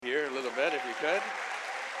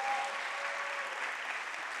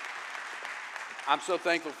I'm so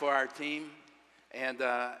thankful for our team. And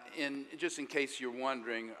just in case you're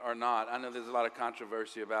wondering or not, I know there's a lot of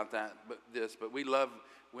controversy about but we love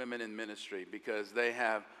women in ministry because they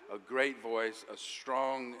have a great voice, a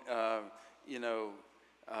strong,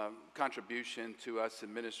 contribution to us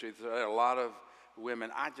in ministry. There are a lot of women.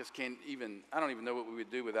 I don't even know what we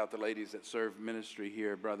would do without the ladies that serve ministry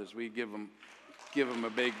here, brothers. We give them a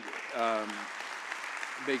big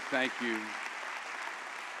thank you.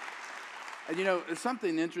 And there's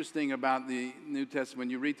something interesting about the New Testament. When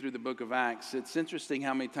you read through the book of Acts, it's interesting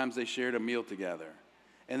how many times they shared a meal together.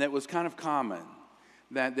 And that was kind of common,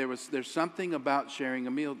 that there's something about sharing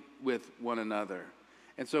a meal with one another.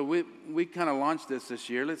 And so we kind of launched this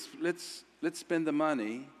year. Let's spend the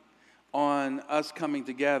money on us coming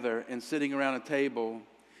together and sitting around a table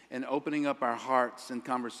and opening up our hearts and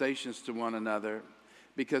conversations to one another,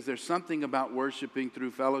 because there's something about worshiping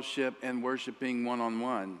through fellowship and worshiping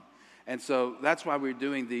one-on-one. And so that's why we're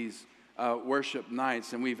doing these worship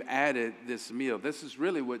nights, and we've added this meal. This is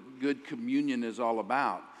really what good communion is all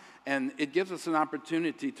about. And it gives us an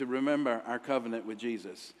opportunity to remember our covenant with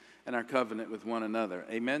Jesus and our covenant with one another.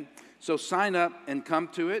 Amen? So sign up and come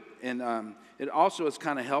to it. And it also is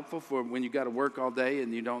kind of helpful for when you got to work all day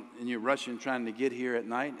and you're rushing trying to get here at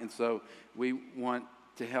night. And so we want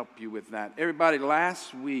to help you with that. Everybody,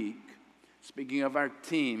 last week, speaking of our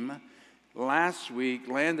team, last week,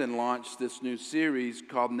 Landon launched this new series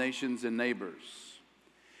called Nations and Neighbors.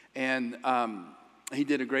 And he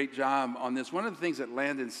did a great job on this. One of the things that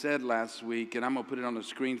Landon said last week, and I'm going to put it on the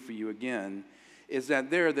screen for you again, is that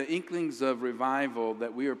there are the inklings of revival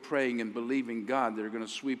that we are praying and believing God that are going to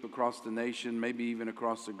sweep across the nation, maybe even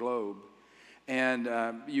across the globe. And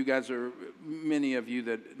you guys many of you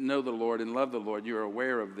that know the Lord and love the Lord, you're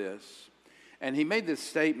aware of this. And he made this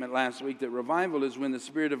statement last week that revival is when the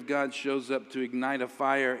Spirit of God shows up to ignite a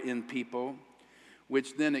fire in people,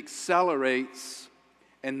 which then accelerates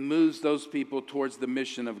and moves those people towards the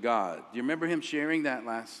mission of God. Do you remember him sharing that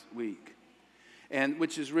last week? And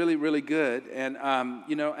which is really, really good. And,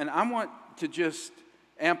 and I want to just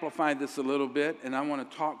amplify this a little bit, and I want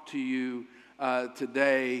to talk to you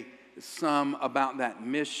today some about that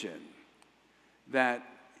mission, that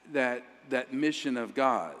mission of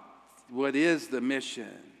God. What is the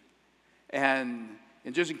mission? And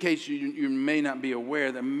just in case you may not be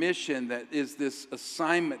aware, the mission that is this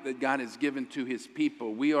assignment that God has given to his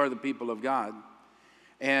people. We are the people of God.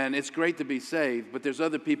 And it's great to be saved, but there's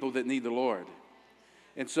other people that need the Lord.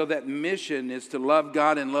 And so that mission is to love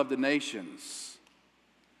God and love the nations.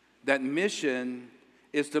 That mission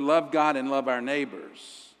is to love God and love our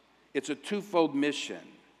neighbors. It's a twofold mission.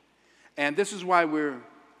 And this is why we're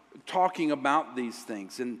talking about these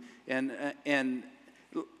things. And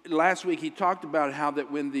last week he talked about how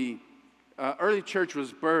that when the early church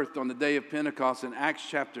was birthed on the day of Pentecost in Acts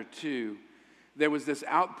chapter 2, there was this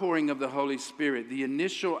outpouring of the Holy Spirit, the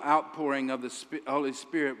initial outpouring of the Holy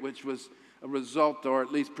Spirit, which was a result, or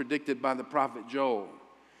at least predicted by the prophet Joel.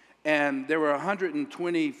 And there were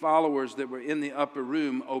 120 followers that were in the upper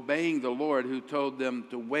room obeying the Lord, who told them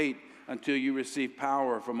to wait until you receive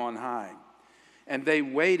power from on high. And they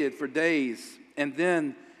waited for days, and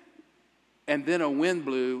then a wind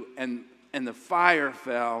blew, and the fire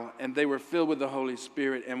fell, and they were filled with the Holy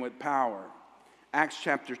Spirit and with power. Acts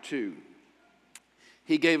chapter 2.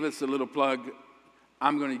 He gave us a little plug.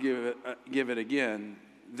 I'm going to give it again.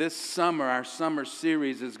 This summer, our summer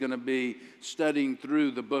series is going to be studying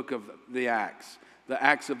through the book of the Acts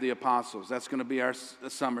of the Apostles. That's going to be our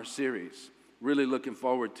summer series. Really looking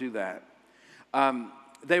forward to that.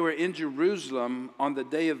 They were in Jerusalem on the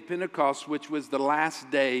day of Pentecost, which was the last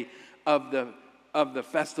day of the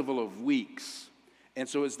Festival of Weeks. And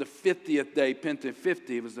so it's the 50th day, Penta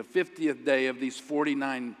 50. It was the 50th day of these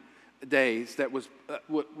 49 days that was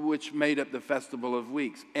which made up the Festival of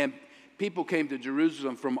Weeks. And people came to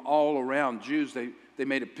Jerusalem from all around. Jews, they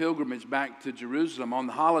made a pilgrimage back to Jerusalem on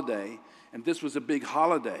the holiday, and this was a big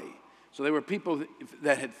holiday. So there were people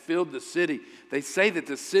that had filled the city. They say that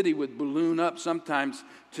the city would balloon up sometimes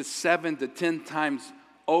to 7 to 10 times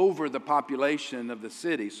over the population of the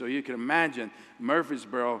city. So you can imagine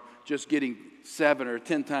Murfreesboro just getting 7 or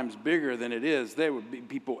 10 times bigger than it is. There would be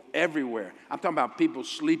people everywhere. I'm talking about people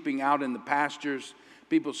sleeping out in the pastures,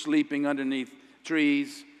 people sleeping underneath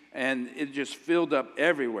trees, and it just filled up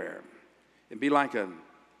everywhere. It'd be like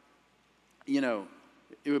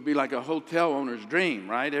it would be like a hotel owner's dream,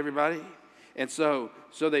 right, everybody? And so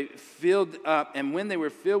they filled up, and when they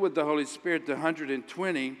were filled with the Holy Spirit, the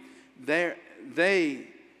 120, that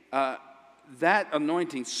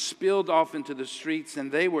anointing spilled off into the streets,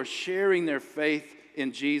 and they were sharing their faith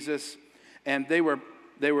in Jesus, and they were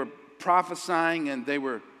prophesying and they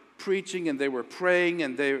were preaching and they were praying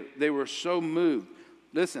and they were so moved.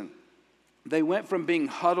 Listen, they went from being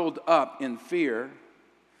huddled up in fear.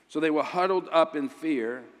 So they were huddled up in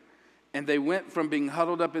fear, and they went from being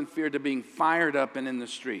huddled up in fear to being fired up and in the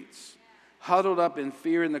streets. Huddled up in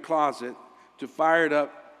fear in the closet to fired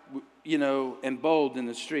up, and bold in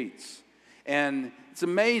the streets. And it's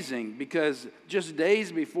amazing because just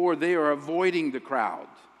days before, they are avoiding the crowd.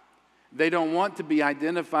 They don't want to be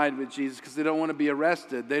identified with Jesus because they don't want to be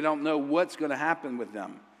arrested. They don't know what's going to happen with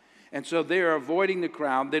them. And so they are avoiding the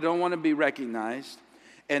crowd. They don't want to be recognized.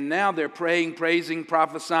 And now they're praying, praising,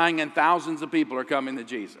 prophesying, and thousands of people are coming to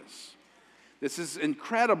Jesus. This is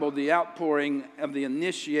incredible, the outpouring of the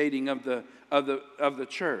initiating of the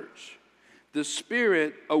church. The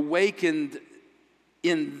Spirit awakened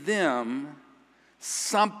in them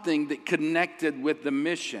something that connected with the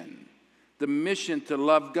mission to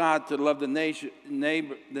love God, to love the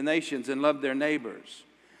nations, and love their neighbors.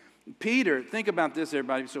 Peter, think about this,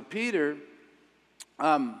 everybody. So Peter,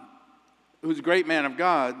 who's a great man of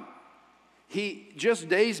God, he just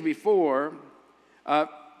days before,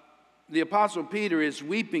 the Apostle Peter is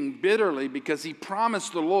weeping bitterly because he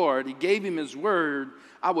promised the Lord, he gave him his word,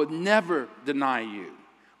 I would never deny you.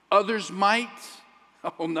 Others might,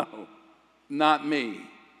 oh no, not me.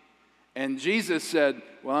 And Jesus said,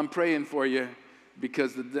 well, I'm praying for you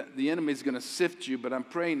because the enemy's going to sift you, but I'm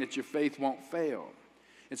praying that your faith won't fail.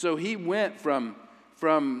 And so he went from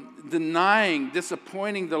denying,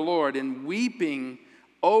 disappointing the Lord and weeping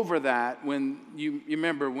over that when you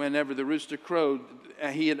remember whenever the rooster crowed,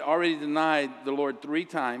 he had already denied the Lord 3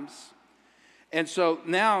 times. And so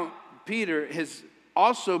now Peter has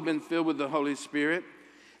also been filled with the Holy Spirit,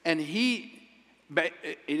 and he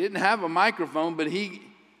didn't have a microphone, but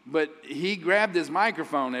he grabbed his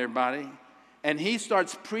microphone, everybody, and he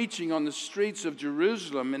starts preaching on the streets of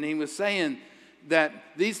Jerusalem, and he was saying that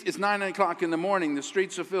it's 9 o'clock in the morning, the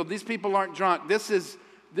streets are filled, these people aren't drunk, this is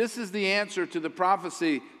the answer to the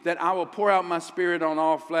prophecy that I will pour out my Spirit on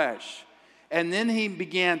all flesh. And then he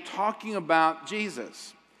began talking about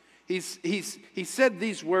Jesus. He said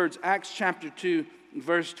these words, Acts chapter 2,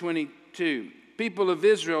 verse 22. People of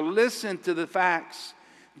Israel, listen to the facts.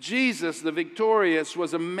 Jesus, the victorious,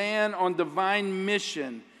 was a man on divine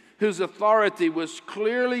mission whose authority was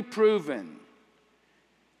clearly proven.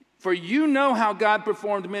 For you know how God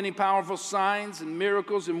performed many powerful signs and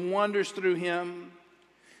miracles and wonders through him.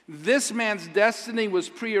 This man's destiny was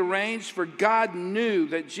prearranged, for God knew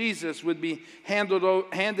that Jesus would be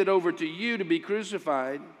handed over to you to be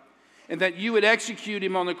crucified, and that you would execute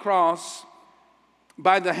him on the cross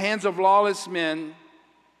by the hands of lawless men.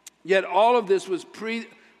 Yet all of this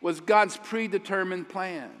was God's predetermined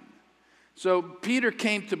plan. So Peter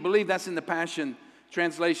came to believe, that's in the Passion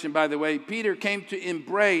Translation, by the way. Peter came to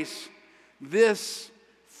embrace this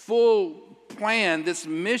full plan, this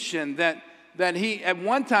mission that he, at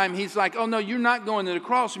one time, he's like, oh no, you're not going to the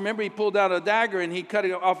cross. Remember, he pulled out a dagger and he cut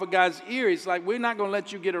it off a guy's ear. He's like, we're not going to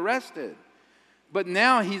let you get arrested. But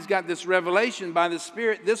now he's got this revelation by the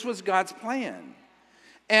Spirit. This was God's plan.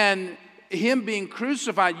 And him being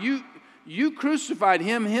crucified, you crucified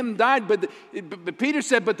him died. But Peter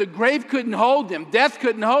said, but the grave couldn't hold him. Death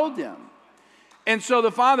couldn't hold him. And so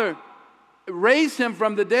the Father raised him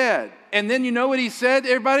from the dead. And then you know what he said,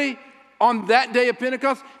 everybody? On that day of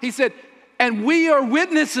Pentecost, he said, and we are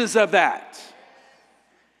witnesses of that.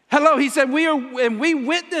 Hello, he said, we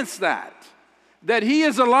witness that he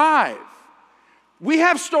is alive. We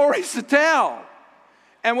have stories to tell.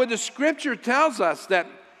 And what the Scripture tells us that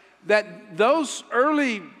those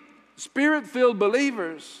early Spirit-filled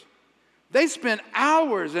believers, they spent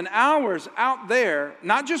hours and hours out there,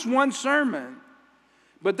 not just one sermon,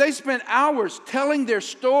 but they spent hours telling their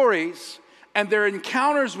stories and their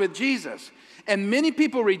encounters with Jesus. And many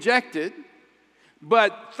people rejected,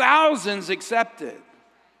 but thousands accepted.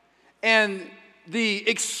 And the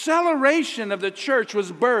acceleration of the church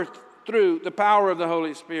was birthed through the power of the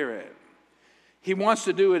Holy Spirit. He wants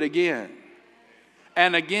to do it again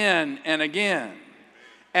and again and again.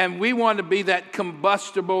 And we want to be that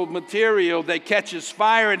combustible material that catches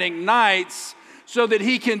fire and ignites so that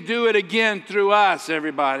he can do it again through us,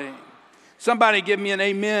 everybody. Somebody give me an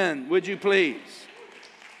amen, would you please?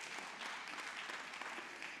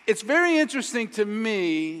 It's very interesting to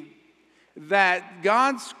me that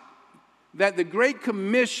the Great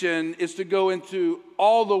Commission is to go into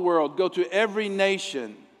all the world, go to every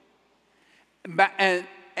nation,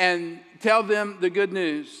 and tell them the good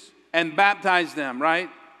news and baptize them, right?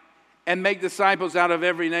 And make disciples out of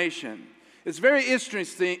every nation. It's very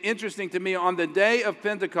interesting to me on the day of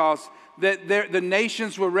Pentecost that the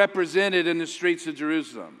nations were represented in the streets of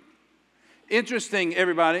Jerusalem. Interesting,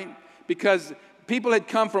 everybody, because people had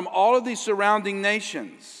come from all of these surrounding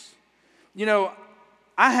nations. You know,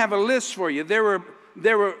 I have a list for you. There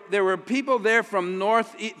were people there from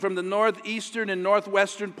the northeastern and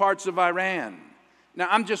northwestern parts of Iran. Now,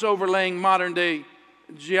 I'm just overlaying modern day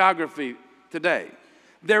geography today.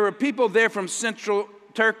 There were people there from central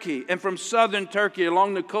Turkey and from southern Turkey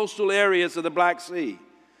along the coastal areas of the Black Sea.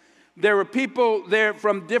 There were people there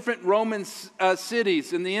from different Roman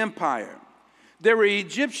cities in the empire. There were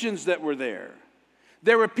Egyptians that were there.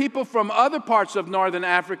 There were people from other parts of northern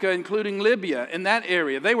Africa, including Libya, in that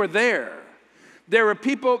area. They were there. There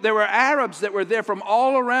were Arabs that were there from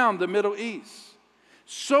all around the Middle East.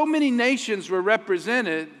 So many nations were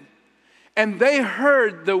represented, and they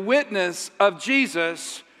heard the witness of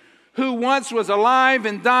Jesus, who once was alive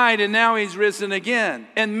and died, and now he's risen again.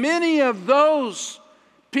 And many of those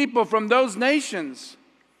people from those nations,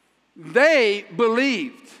 they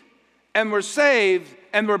believed and were saved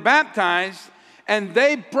and were baptized, and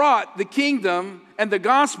they brought the kingdom and the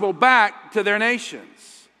gospel back to their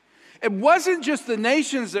nations. It wasn't just the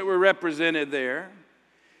nations that were represented there.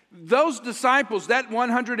 Those disciples, that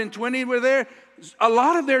 120 were there, a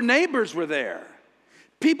lot of their neighbors were there.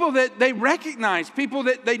 People that they recognized, people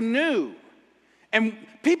that they knew, and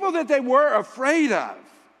people that they were afraid of.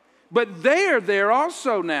 But they are there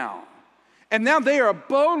also now. And now they are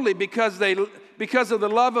boldly, because of the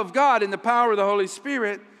love of God and the power of the Holy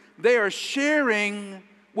Spirit, they are sharing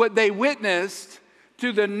what they witnessed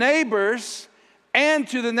to the neighbors and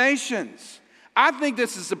to the nations. I think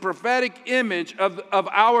this is a prophetic image of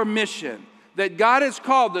our mission, that God has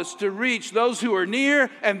called us to reach those who are near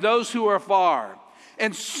and those who are far.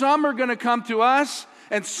 And some are going to come to us,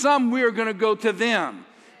 and some we are going to go to them.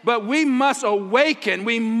 But we must awaken.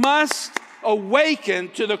 We must awaken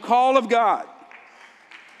to the call of God.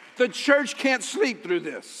 The church can't sleep through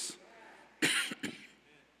this.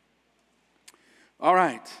 All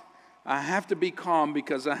right. I have to be calm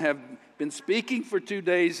because I have been speaking for 2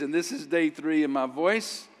 days, and this is day 3, and my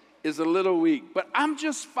voice is a little weak. But I'm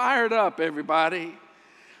just fired up, everybody.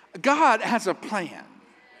 God has a plan.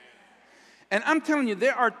 And I'm telling you,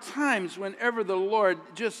 there are times whenever the Lord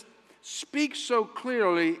just speaks so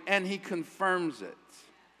clearly and he confirms it.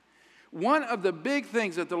 One of the big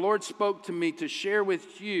things that the Lord spoke to me to share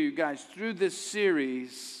with you guys through this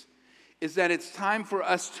series is that it's time for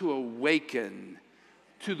us to awaken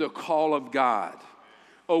to the call of God.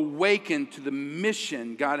 Awaken to the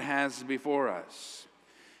mission God has before us.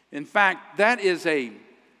 In fact, that is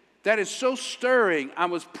so stirring. I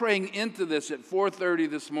was praying into this at 4:30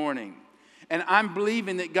 this morning. And I'm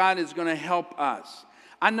believing that God is going to help us.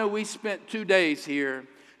 I know we spent 2 days here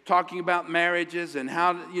talking about marriages and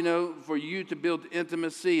how, for you to build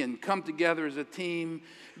intimacy and come together as a team.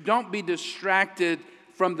 Don't be distracted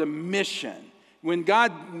from the mission. When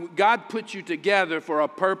God puts you together for a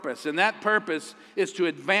purpose, and that purpose is to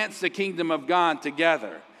advance the kingdom of God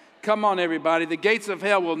together. Come on, everybody. The gates of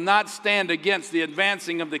hell will not stand against the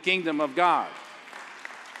advancing of the kingdom of God.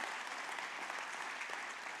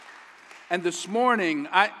 And this morning,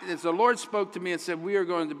 as the Lord spoke to me and said, we are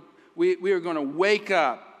going to wake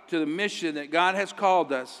up to the mission that God has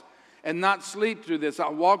called us and not sleep through this. I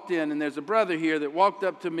walked in, and there's a brother here that walked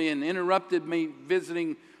up to me and interrupted me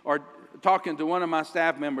visiting or talking to one of my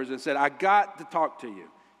staff members and said, I got to talk to you.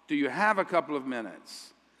 Do you have a couple of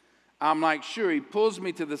minutes? I'm like, sure. He pulls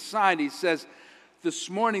me to the side. He says, this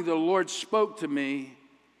morning the Lord spoke to me,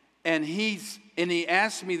 and he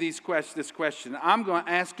asked me this question. I'm going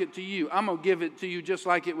to ask it to you. I'm going to give it to you just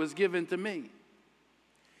like it was given to me.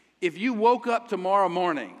 If you woke up tomorrow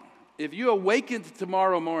morning, if you awakened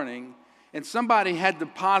tomorrow morning, and somebody had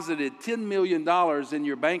deposited $10 million in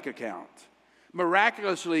your bank account,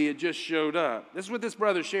 miraculously it just showed up. This is what this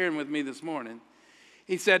brother sharing with me this morning.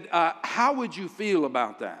 He said, how would you feel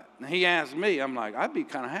about that? And he asked me. I'm like, I'd be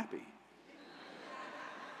kind of happy.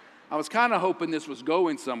 I was kind of hoping this was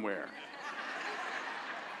going somewhere.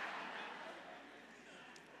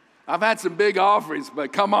 I've had some big offerings,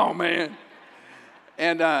 but come on, man.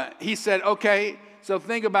 And he said, okay, so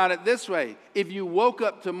think about it this way. If you woke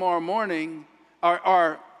up tomorrow morning,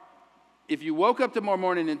 or if you woke up tomorrow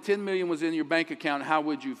morning and $10 million was in your bank account, how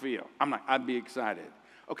would you feel? I'm like, I'd be excited.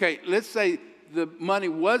 Okay, let's say the money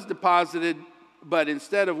was deposited, but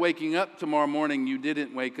instead of waking up tomorrow morning, you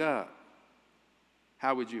didn't wake up.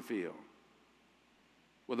 How would you feel?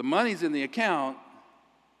 Well, the money's in the account,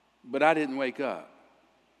 but I didn't wake up.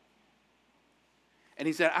 And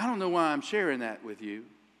he said, I don't know why I'm sharing that with you.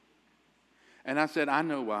 And I said, I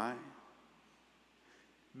know why.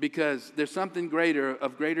 Because there's something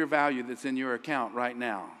of greater value that's in your account right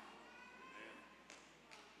now.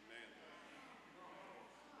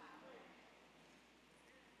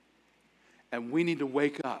 And we need to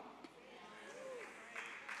wake up.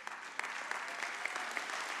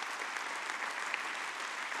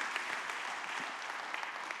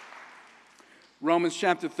 Romans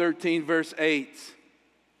chapter 13, verse 8.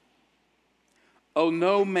 Owe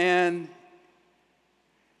no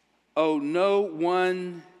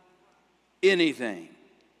one anything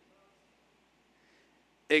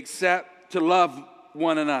except to love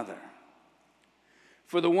one another.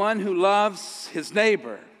 For the one who loves his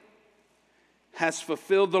neighbor has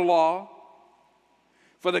fulfilled the law.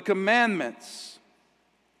 For the commandments: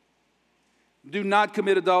 do not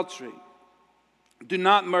commit adultery, do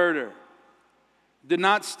not murder, do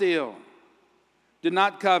not steal, do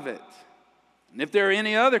not covet. And if there are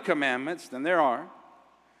any other commandments, then they are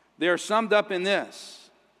summed up in this: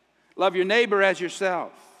 love your neighbor as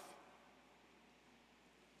yourself.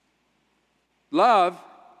 Love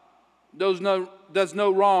does no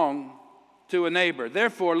wrong to a neighbor.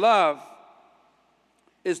 Therefore, love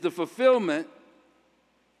is the fulfillment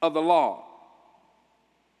of the law.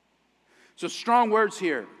 So strong words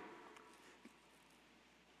here.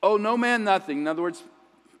 Owe no man nothing. In other words,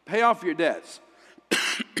 pay off your debts.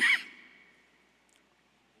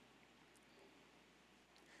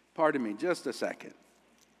 Pardon me, just a second.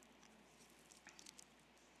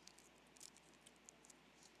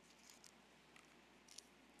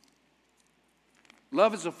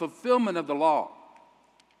 Love is a fulfillment of the law.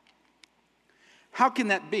 How can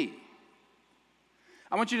that be?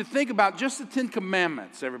 I want you to think about just the 10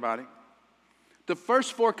 commandments, everybody. The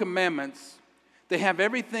first 4 commandments, they have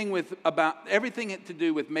everything to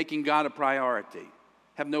do with making God a priority.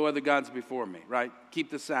 Have no other gods before me, right?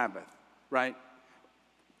 Keep the Sabbath, right?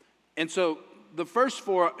 And so the first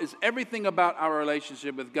 4 is everything about our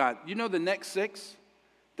relationship with God. You know the next 6?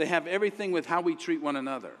 They have everything with how we treat one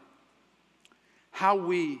another, how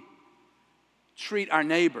we treat our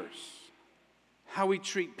neighbors, how we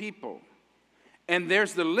treat people. And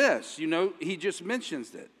there's the list. You know, he just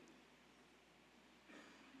mentions it.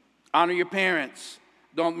 Honor your parents.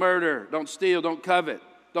 Don't murder. Don't steal. Don't covet.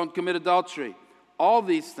 Don't commit adultery. All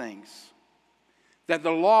these things that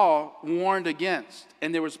the law warned against.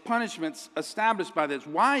 And there was punishments established by this.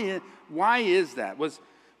 Why is that? Was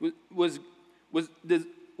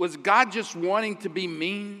God just wanting to be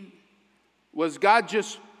mean? Was God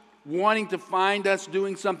just wanting to find us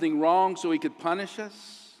doing something wrong so he could punish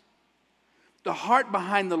us? The heart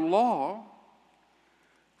behind the law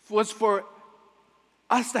was for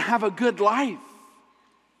us to have a good life.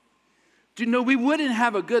 Do you know we wouldn't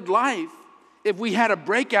have a good life if we had a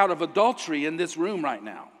breakout of adultery in this room right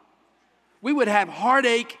now? We would have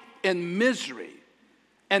heartache and misery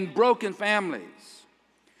and broken families.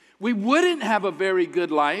 We wouldn't have a very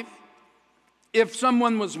good life if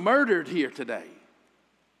someone was murdered here today.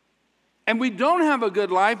 And we don't have a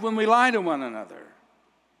good life when we lie to one another.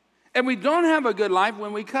 And we don't have a good life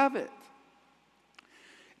when we covet.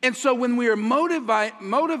 And so when we are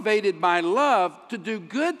motivated by love to do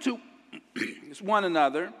good to one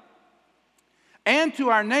another and to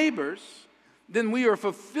our neighbors, then we are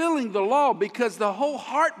fulfilling the law, because the whole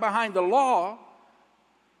heart behind the law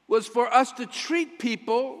was for us to treat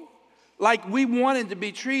people like we wanted to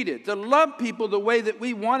be treated, to love people the way that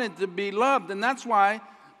we wanted to be loved. And that's why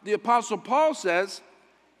the Apostle Paul says,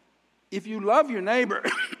 if you love your neighbor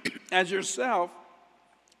as yourself,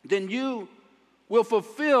 then you will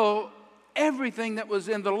fulfill everything that was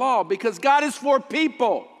in the law, because God is for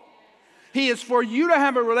people. He is for you to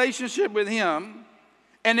have a relationship with him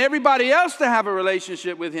and everybody else to have a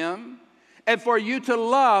relationship with him, and for you to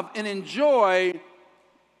love and enjoy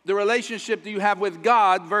the relationship that you have with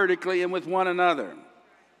God vertically and with one another.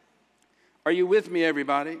 Are you with me,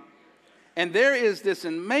 everybody? And there is this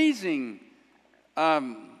amazing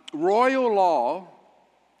royal law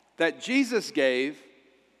that Jesus gave,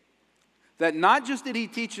 that not just did he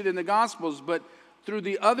teach it in the Gospels, but through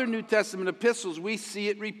the other New Testament epistles, we see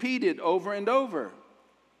it repeated over and over,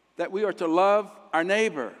 that we are to love our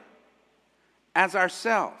neighbor as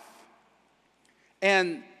ourselves.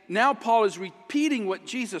 And now Paul is repeating what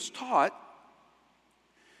Jesus taught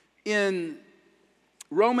in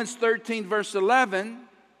Romans 13, verse 11.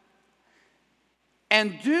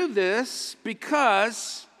 And do this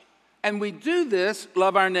because, and we do this,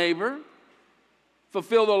 love our neighbor,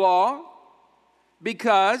 fulfill the law,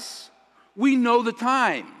 because we know the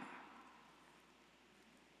time.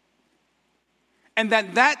 And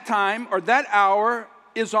that time or that hour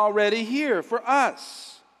is already here for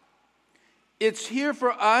us. It's here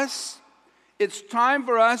for us. It's time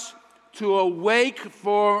for us to awake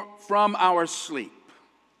from our sleep.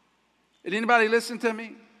 Did anybody listen to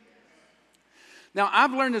me? Now,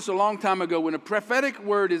 I've learned this a long time ago. When a prophetic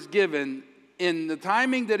word is given, in the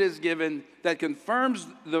timing that is given that confirms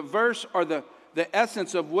the verse or the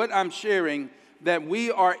essence of what I'm sharing, that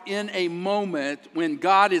we are in a moment when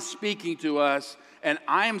God is speaking to us. And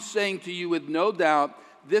I am saying to you with no doubt,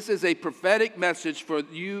 this is a prophetic message for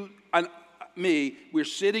you and me. We're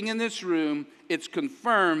sitting in this room. It's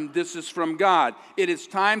confirmed this is from God. It is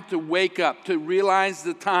time to wake up, to realize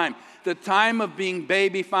the time of being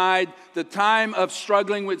babyfied, the time of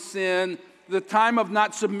struggling with sin, the time of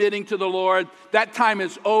not submitting to the Lord. That time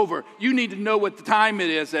is over. You need to know what the time it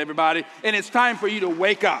is, everybody, and it's time for you to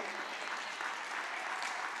wake up.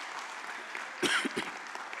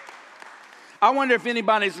 I wonder if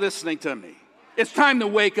anybody's listening to me. It's time to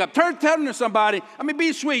wake up. Tell them to somebody,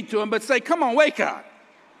 be sweet to them, but say, come on, wake up.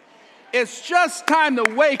 It's just time to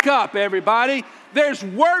wake up, everybody. There's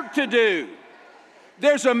work to do.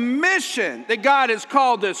 There's a mission that God has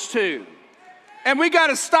called us to. And we got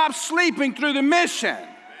to stop sleeping through the mission.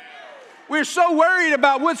 We're so worried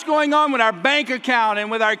about what's going on with our bank account and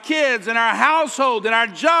with our kids and our household and our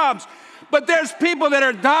jobs. But there's people that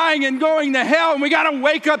are dying and going to hell, and we got to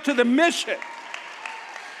wake up to the mission.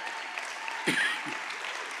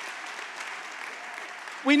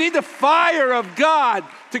 We need the fire of God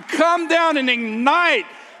to come down and ignite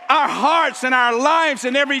our hearts and our lives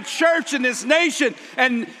and every church in this nation,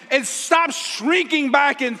 and stop shrinking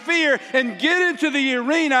back in fear and get into the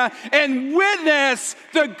arena and witness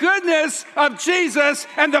the goodness of Jesus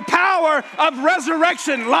and the power of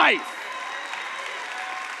resurrection life.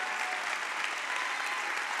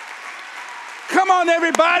 Come on,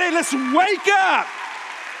 everybody, let's wake up.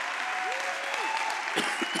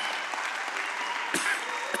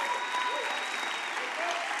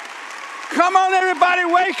 Come on, everybody,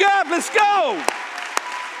 wake up. Let's go.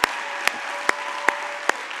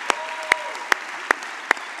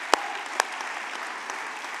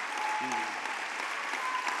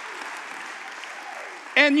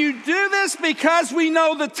 And you do this because we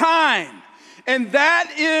know the time. And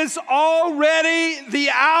that is already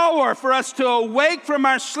the hour for us to awake from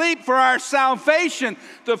our sleep for our salvation.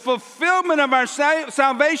 The fulfillment of our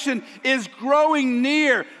salvation is growing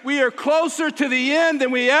near. We are closer to the end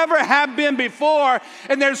than we ever have been before.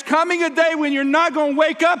 And there's coming a day when you're not going to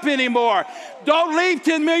wake up anymore. Don't leave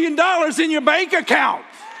 $10 million in your bank account.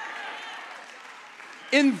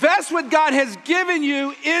 Invest what God has given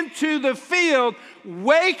you into the field.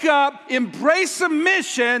 Wake up, embrace the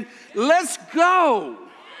mission. Let's go.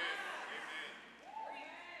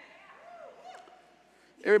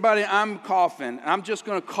 Everybody, I'm coughing. I'm just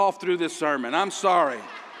going to cough through this sermon. I'm sorry.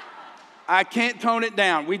 I can't tone it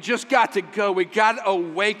down. We just got to go. We got to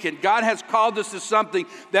awaken. God has called us to something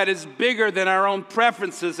that is bigger than our own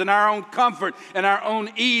preferences and our own comfort and our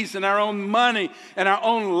own ease and our own money and our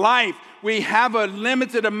own life. We have a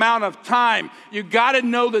limited amount of time. You got to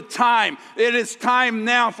know the time. It is time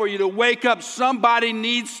now for you to wake up. Somebody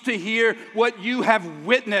needs to hear what you have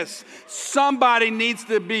witnessed. Somebody needs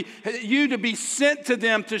to be sent to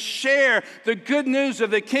them to share the good news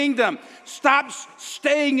of the kingdom. Stop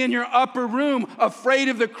staying in your upper room, afraid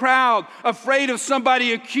of the crowd, afraid of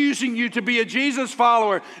somebody accusing you to be a Jesus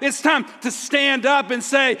follower. It's time to stand up and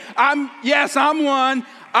say, I'm one.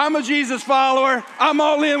 I'm a Jesus follower. I'm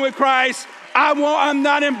all in with Christ. I'm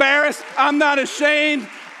not embarrassed. I'm not ashamed.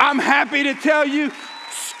 I'm happy to tell you,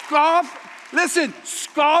 scoff. Listen,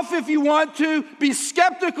 scoff if you want to. Be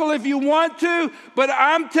skeptical if you want to. But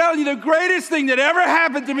I'm telling you, the greatest thing that ever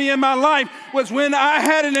happened to me in my life was when I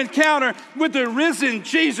had an encounter with the risen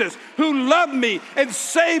Jesus, who loved me and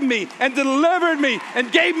saved me and delivered me and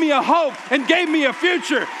gave me a hope and gave me a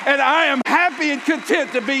future. And I am happy and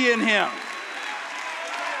content to be in him.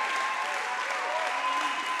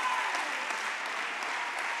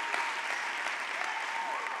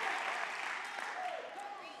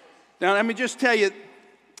 Now, let me just tell you,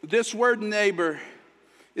 this word neighbor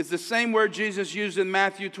is the same word Jesus used in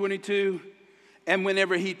Matthew 22, and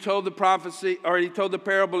whenever he told the prophecy, or he told the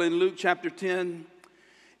parable in Luke chapter 10,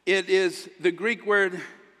 it is the Greek word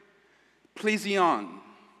plesion,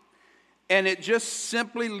 and it just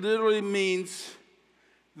simply literally means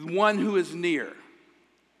one who is near.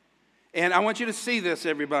 And I want you to see this,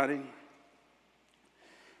 everybody,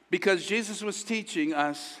 because Jesus was teaching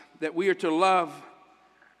us that we are to love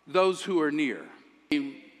those who are near.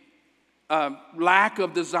 Lack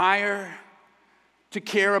of desire to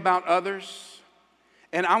care about others.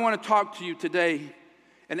 And I want to talk to you today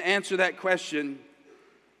and answer that question,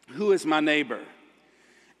 who is my neighbor?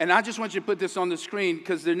 And I just want you to put this on the screen,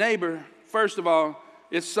 because the neighbor, first of all,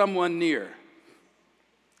 is someone near.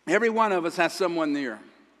 Every one of us has someone near.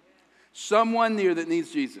 Someone near that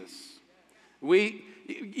needs Jesus.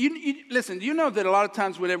 Listen, do you know that a lot of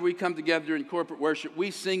times whenever we come together in corporate worship,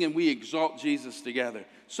 we sing and we exalt Jesus together.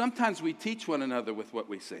 Sometimes we teach one another with what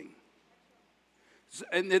we sing.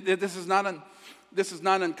 And this is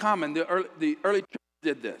not uncommon. The early church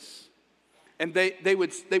did this. And they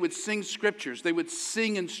would sing scriptures. They would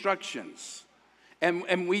sing instructions.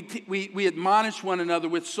 And we admonish one another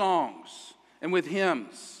with songs and with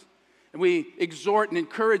hymns. And we exhort and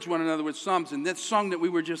encourage one another with psalms. And that song that we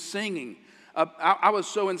were just singing, I was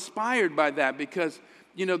so inspired by that because,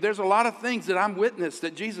 there's a lot of things that I'm witness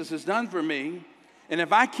that Jesus has done for me. And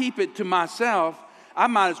if I keep it to myself, I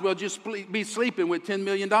might as well just be sleeping with $10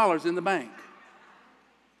 million in the bank.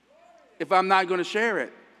 If I'm not going to share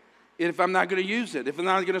it, if I'm not going to use it, if I'm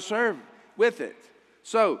not going to serve with it.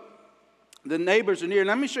 So, the neighbors are near.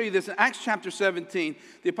 Let me show you this. In Acts chapter 17,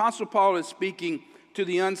 the Apostle Paul is speaking to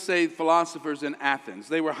the unsaved philosophers in Athens.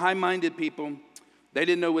 They were high-minded people. They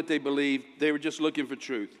didn't know what they believed. They were just looking for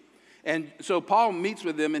truth. And so Paul meets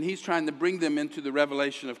with them, and he's trying to bring them into the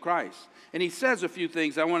revelation of Christ. And he says a few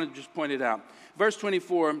things. I want to just point it out. Verse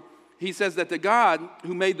 24, he says that the God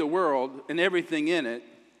who made the world and everything in it,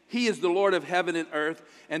 he is the Lord of heaven and earth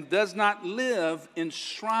and does not live in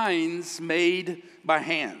shrines made by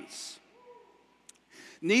hands.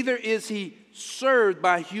 Neither is he served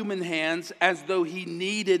by human hands as though he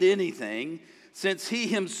needed anything, since he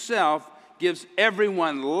himself gives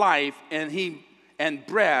everyone life and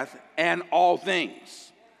breath and all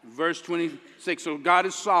things. Verse 26, so God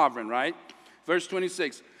is sovereign, right? Verse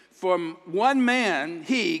 26, from one man,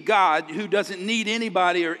 he, God, who doesn't need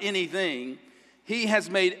anybody or anything, he has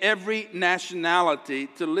made every nationality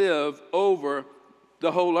to live over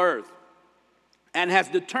the whole earth and has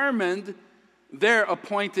determined their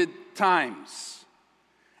appointed times.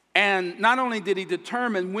 And not only did he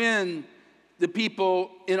determine when the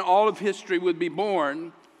people in all of history would be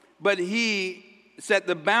born, but he set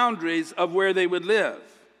the boundaries of where they would live.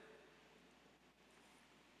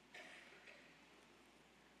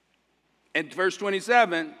 And verse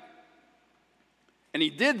 27, and he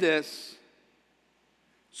did this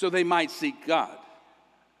so they might seek God.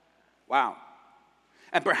 Wow.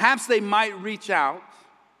 And perhaps they might reach out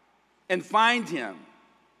and find him,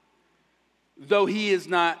 though he is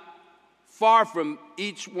not far from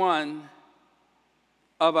each one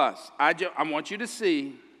of us. I want you to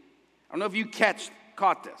see, I don't know if you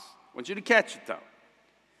caught this. I want you to catch it, though,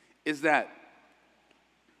 is that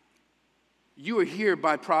you are here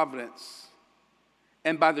by providence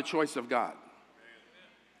and by the choice of God.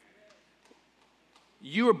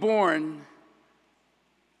 You were born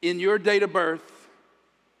in your date of birth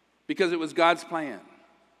because it was God's plan.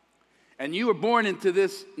 And you were born into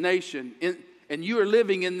this nation, and you are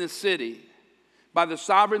living in this city by the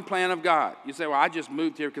sovereign plan of God. You say, well, I just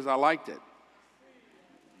moved here because I liked it.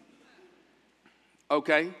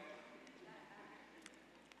 Okay.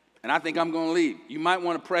 And I think I'm going to leave. You might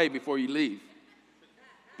want to pray before you leave,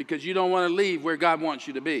 because you don't want to leave where God wants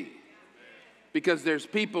you to be. Because there's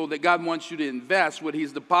people that God wants you to invest what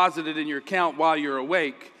he's deposited in your account while you're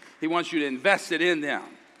awake. He wants you to invest it in them.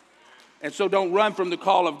 And so don't run from the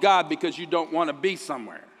call of God because you don't want to be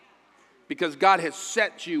somewhere. Because God has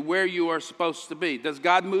set you where you are supposed to be. Does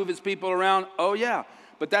God move his people around? Oh, yeah.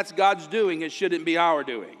 But that's God's doing. It shouldn't be our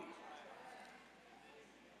doing.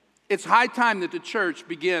 It's high time that the church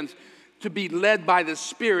begins to be led by the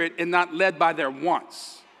Spirit and not led by their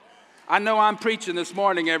wants. I know I'm preaching this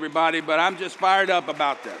morning, everybody, but I'm just fired up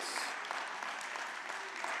about this.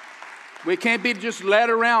 We can't be just led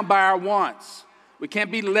around by our wants. We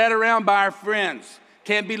can't be led around by our friends.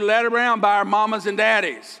 Can't be led around by our mamas and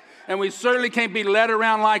daddies. And we certainly can't be led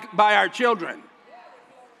around by our children.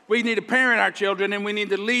 We need to parent our children, and we need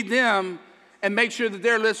to lead them and make sure that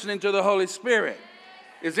they're listening to the Holy Spirit.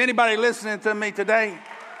 Is anybody listening to me today?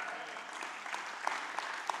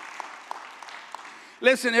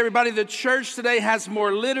 Listen, everybody, the church today has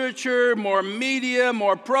more literature, more media,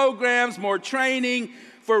 more programs, more training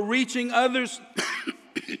for reaching others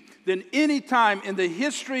than any time in the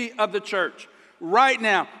history of the church. Right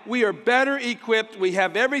now, we are better equipped. We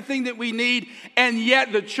have everything that we need, and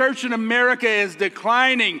yet the church in America is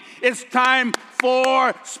declining. It's time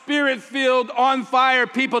for Spirit-filled, on-fire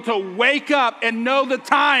people to wake up and know the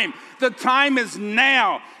time. The time is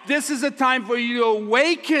now. This is a time for you to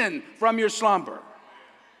awaken from your slumber.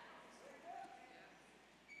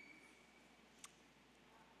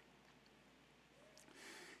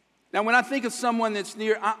 Now, when I think of someone that's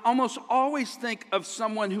near, I almost always think of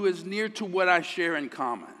someone who is near to what I share in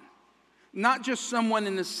common. Not just someone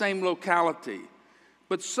in the same locality,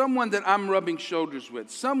 but someone that I'm rubbing shoulders with.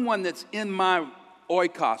 Someone that's in my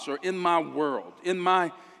oikos or in my world, in my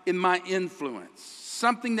my influence,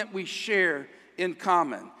 something that we share in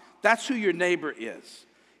common. That's who your neighbor is.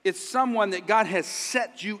 It's someone that God has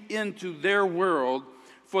set you into their world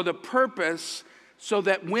for the purpose so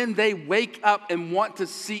that when they wake up and want to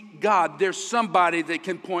seek God, there's somebody that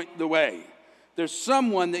can point the way. There's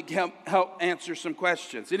someone that can help answer some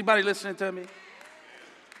questions. Anybody listening to me?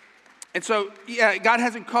 And so, yeah, God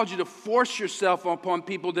hasn't called you to force yourself upon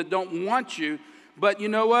people that don't want you. But you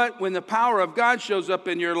know what? When the power of God shows up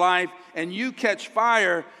in your life and you catch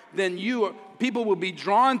fire, then people will be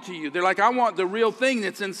drawn to you. They're like, I want the real thing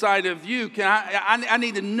that's inside of you. I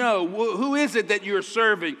need to know, who is it that you're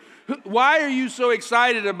serving? Why are you so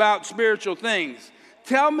excited about spiritual things?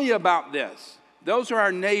 Tell me about this. Those are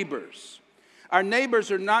our neighbors. Our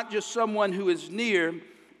neighbors are not just someone who is near,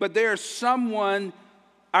 but they are someone,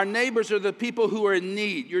 our neighbors are the people who are in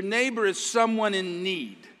need. Your neighbor is someone in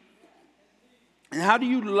need. And how do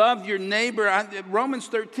you love your neighbor? Romans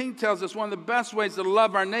 13 tells us one of the best ways to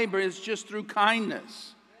love our neighbor is just through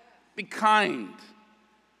kindness. Be kind.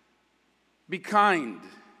 Be kind.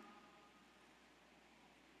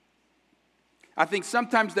 I think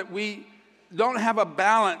sometimes that we don't have a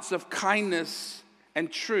balance of kindness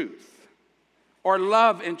and truth, or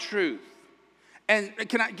love and truth. And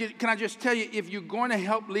can I just tell you, if you're going to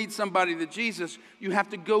help lead somebody to Jesus, you have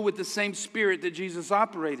to go with the same spirit that Jesus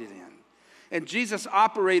operated in. And Jesus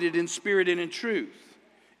operated in spirit and in truth.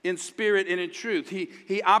 In spirit and in truth.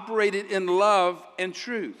 He operated in love and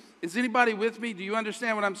truth. Is anybody with me? Do you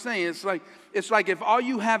understand what I'm saying? It's like if all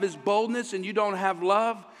you have is boldness and you don't have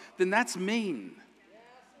love, then that's mean.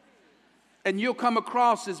 And you'll come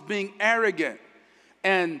across as being arrogant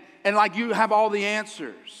and like you have all the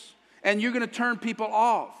answers. And you're going to turn people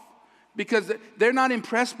off because they're not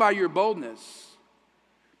impressed by your boldness.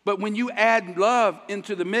 But when you add love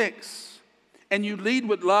into the mix, and you lead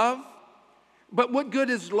with love, but what good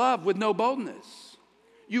is love with no boldness?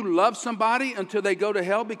 You love somebody until they go to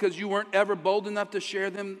hell because you weren't ever bold enough to share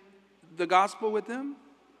the gospel with them?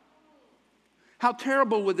 How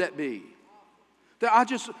terrible would that be? That I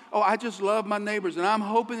just love my neighbors, and I'm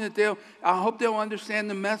hoping that they'll understand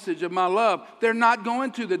the message of my love. They're not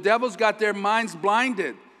going to. The devil's got their minds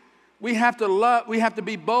blinded. We have to love. We have to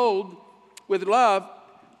be bold with love.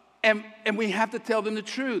 And we have to tell them the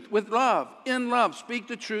truth with love, in love. Speak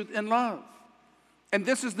the truth in love. And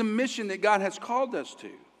this is the mission that God has called us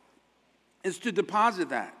to, is to deposit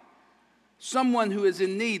that. Someone who is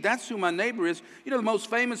in need, that's who my neighbor is. You know, the most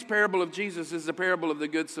famous parable of Jesus is the parable of the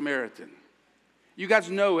Good Samaritan. You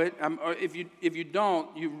guys know it. If you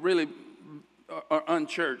don't, you really are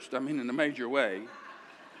unchurched, in a major way.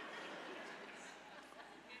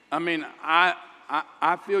 I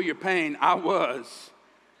feel your pain. I was.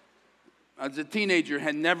 As a teenager,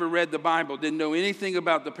 had never read the Bible, didn't know anything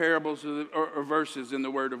about the parables or verses in the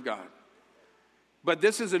Word of God. But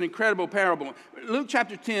this is an incredible parable. Luke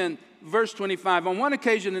chapter 10, verse 25. On one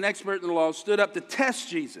occasion, an expert in the law stood up to test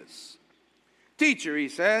Jesus. Teacher, he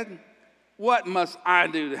said, what must I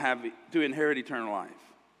do to inherit eternal life?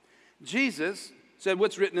 Jesus said,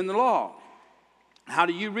 what's written in the law? How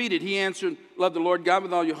do you read it? He answered, love the Lord God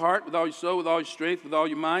with all your heart, with all your soul, with all your strength, with all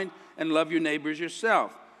your mind, and love your neighbor as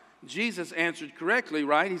yourself. Jesus answered correctly,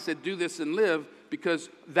 right? He said, do this and live, because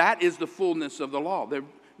that is the fullness of the law. They're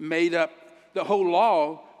made up, the whole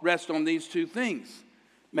law rests on these two things.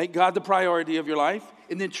 Make God the priority of your life,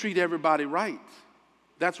 and then treat everybody right.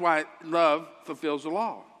 That's why love fulfills the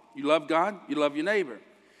law. You love God, you love your neighbor.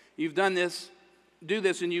 You've done this, do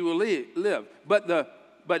this, and you will live. But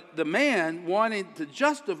the man wanted to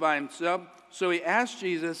justify himself, so he asked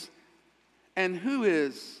Jesus, and who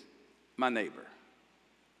is my neighbor?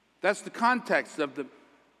 That's the context of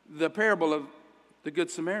the parable of the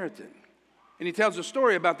Good Samaritan. And he tells a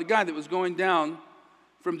story about the guy that was going down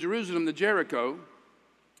from Jerusalem to Jericho,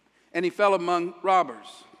 and he fell among robbers.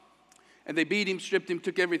 And they beat him, stripped him,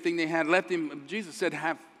 took everything they had, left him, Jesus said,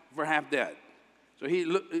 half dead. So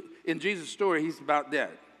in Jesus' story, he's about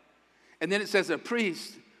dead. And then it says a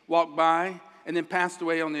priest walked by and then passed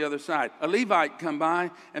away on the other side. A Levite come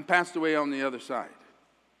by and passed away on the other side.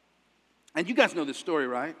 And you guys know this story,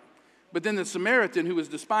 right? But then the Samaritan, who was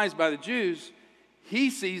despised by the Jews, he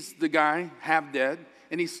sees the guy half dead,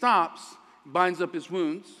 and he stops, binds up his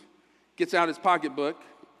wounds, gets out his pocketbook,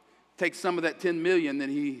 takes some of that $10 million that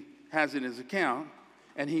he has in his account,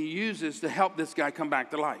 and he uses to help this guy come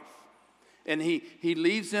back to life. And he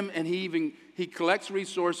leaves him, and he collects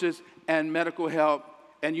resources and medical help,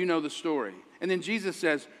 and you know the story. And then Jesus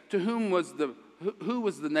says, who was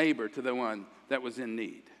the neighbor to the one that was in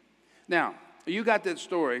need? Now, you got that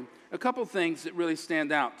story. A couple things that really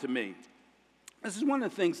stand out to me. This is one of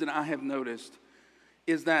the things that I have noticed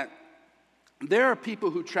is that there are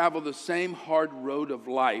people who travel the same hard road of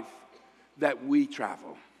life that we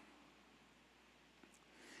travel.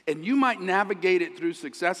 And you might navigate it through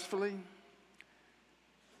successfully,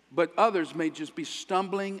 but others may just be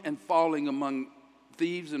stumbling and falling among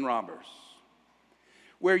thieves and robbers.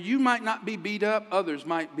 Where you might not be beat up, others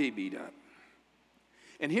might be beat up.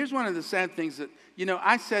 And here's one of the sad things that,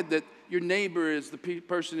 I said that your neighbor is the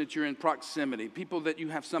person that you're in proximity, people that you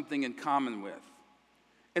have something in common with.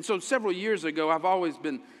 And so several years ago, I've always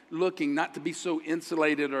been looking not to be so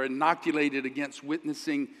insulated or inoculated against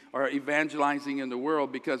witnessing or evangelizing in the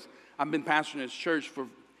world, because I've been pastoring this church for,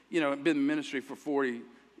 I've been in ministry for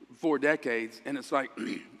 44 decades. And it's like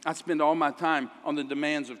I spend all my time on the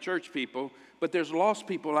demands of church people, but there's lost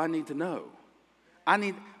people I need to know.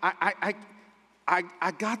 I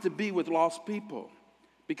got to be with lost people,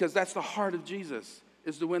 because that's the heart of Jesus,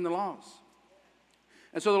 is to win the lost.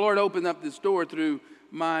 And so the Lord opened up this door through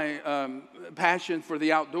my passion for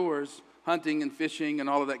the outdoors, hunting and fishing and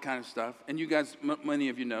all of that kind of stuff. And you guys, many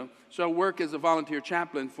of you know. So I work as a volunteer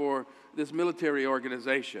chaplain for this military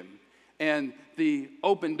organization. And the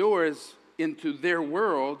open doors into their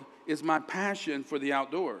world is my passion for the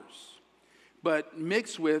outdoors. But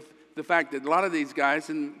mixed with the fact that a lot of these guys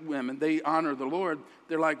and women, they honor the Lord.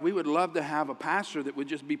 They're like, we would love to have a pastor that would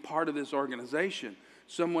just be part of this organization,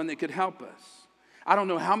 someone that could help us. I don't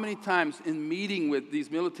know how many times in meeting with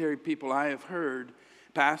these military people I have heard,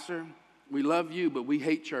 Pastor, we love you, but we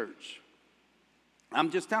hate church.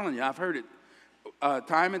 I'm just telling you, I've heard it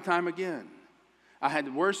time and time again. I had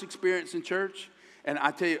the worst experience in church, and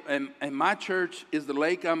I tell you, and my church is the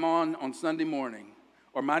lake I'm on Sunday morning,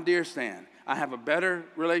 or my deer stand. I have a better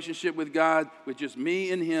relationship with God with just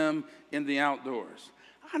me and Him in the outdoors.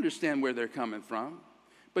 I understand where they're coming from.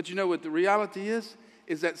 But you know what the reality is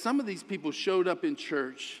that some of these people showed up in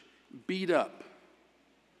church beat up,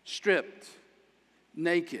 stripped,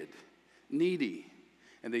 naked, needy.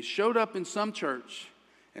 And they showed up in some church,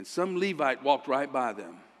 and some Levite walked right by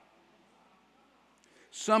them.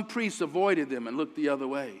 Some priests avoided them and looked the other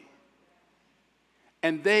way.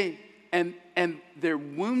 And their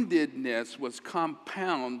woundedness was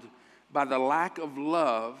compounded by the lack of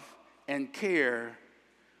love and care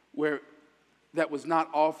that was not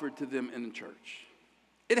offered to them in the church.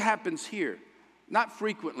 It happens here. Not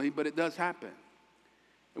frequently, but it does happen.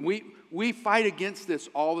 And we fight against this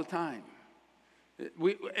all the time.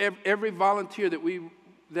 Every volunteer that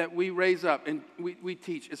we raise up and we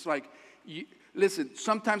teach, it's like, listen,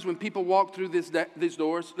 sometimes when people walk through these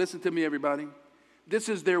doors, listen to me, everybody, this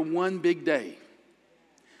is their one big day.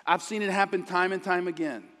 I've seen it happen time and time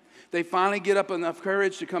again. They finally get up enough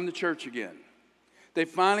courage to come to church again. They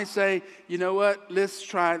finally say, you know what, let's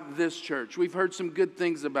try this church. We've heard some good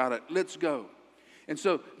things about it. Let's go. And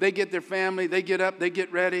so they get their family, they get up, they get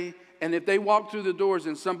ready. And if they walk through the doors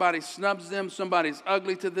and somebody snubs them, somebody's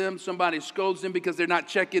ugly to them, somebody scolds them because they're not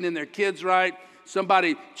checking in their kids right,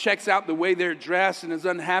 somebody checks out the way they're dressed and is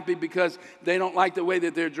unhappy because they don't like the way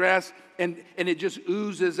that they're dressed, and it just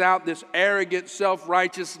oozes out this arrogant,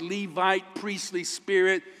 self-righteous, Levite, priestly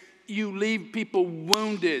spirit. You leave people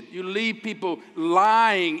wounded. You leave people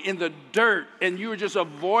lying in the dirt, and you're just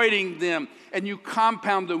avoiding them, and you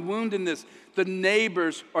compound the woundedness. The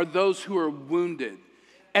neighbors are those who are wounded.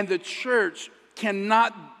 And the church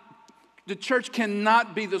cannot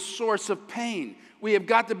be the source of pain. We have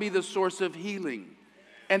got to be the source of healing.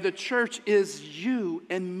 And the church is you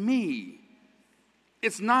and me.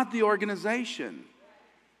 It's not the organization.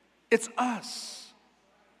 It's us.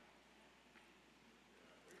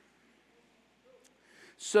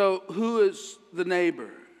 So who is the neighbor?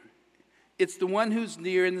 It's the one who's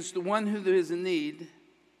near, and it's the one who is in need.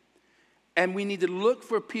 And we need to look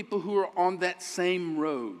for people who are on that same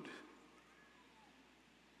road.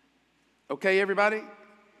 Okay, everybody?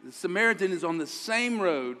 The Samaritan is on the same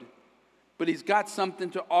road, but he's got something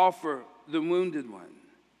to offer the wounded one.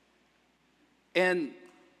 And,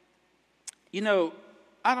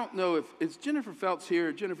 I don't know if, is Jennifer Phelps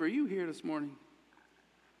here? Jennifer, are you here this morning?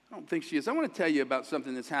 I don't think she is. I want to tell you about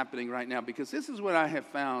something that's happening right now, because this is what I have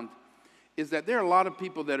found, is that there are a lot of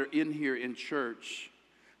people that are in here in church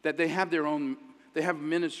that they have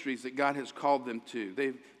ministries that God has called them to.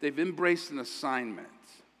 They've embraced an assignment.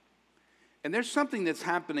 And there's something that's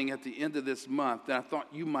happening at the end of this month that I thought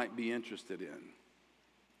you might be interested in.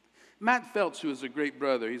 Matt Phelps, who is a great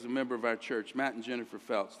brother, he's a member of our church. Matt and Jennifer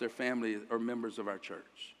Phelps, their family are members of our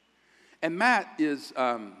church. And Matt is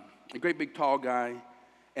a great big tall guy,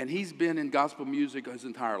 and he's been in gospel music his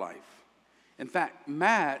entire life. In fact,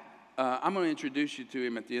 Matt, I'm going to introduce you to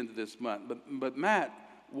him at the end of this month, but Matt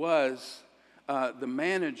was the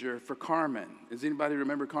manager for Carmen. Does anybody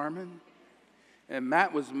remember Carmen? And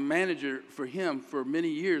Matt was manager for him for many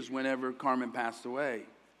years whenever Carmen passed away.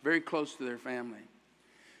 Very close to their family.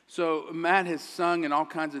 So Matt has sung in all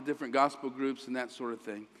kinds of different gospel groups and that sort of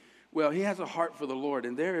thing. Well, he has a heart for the Lord,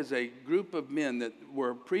 and there is a group of men that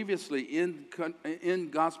were previously in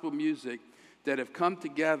gospel music that have come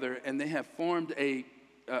together, and they have formed a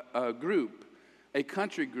group, a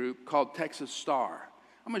country group called Texas Star.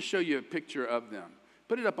 I'm going to show you a picture of them.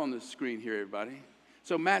 Put it up on the screen here, everybody.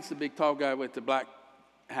 So Matt's the big tall guy with the black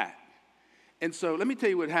hat. And so let me tell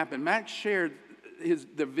you what happened. Matt shared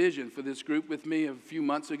the vision for this group with me a few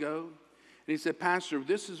months ago. And he said, Pastor,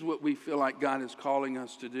 this is what we feel like God is calling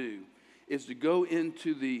us to do, is to go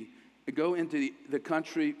into the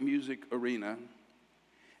country music arena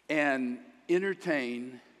and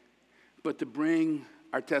entertain, but to bring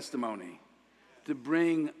our testimony, to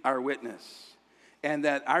bring our witness. And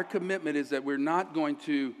that our commitment is that we're not going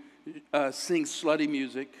to sing slutty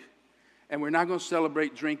music, and we're not going to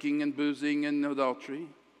celebrate drinking and boozing and adultery.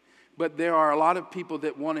 But there are a lot of people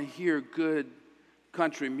that want to hear good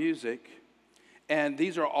country music, and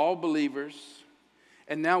these are all believers.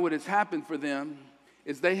 And now what has happened for them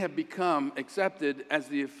is they have become accepted as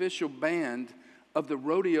the official band of the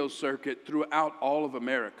rodeo circuit throughout all of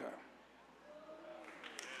America.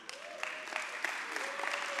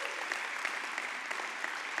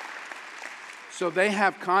 So they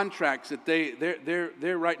have contracts that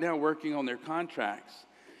they're right now working on their contracts.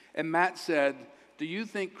 And Matt said, do you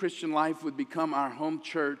think Christian Life would become our home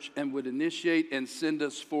church and would initiate and send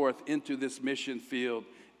us forth into this mission field,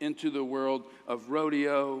 into the world of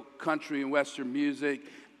rodeo, country and western music,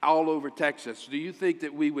 all over Texas? Do you think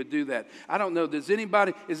that we would do that? I don't know. Is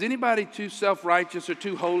anybody too self-righteous or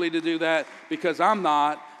too holy to do that? Because I'm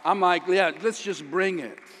not. I'm like, yeah, let's just bring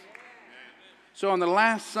it. So on the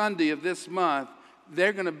last Sunday of this month,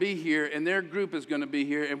 they're going to be here, and their group is going to be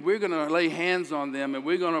here, and we're going to lay hands on them, and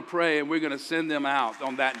we're going to pray, and we're going to send them out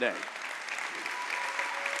on that day.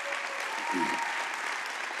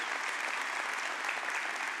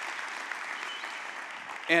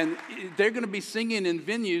 And they're going to be singing in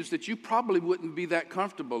venues that you probably wouldn't be that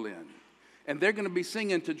comfortable in. And they're going to be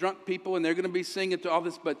singing to drunk people, and they're going to be singing to all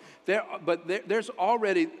this. But there's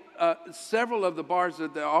already several of the bars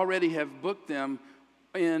that they already have booked them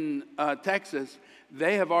in Texas.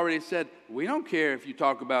 They have already said, we don't care if you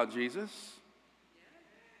talk about Jesus.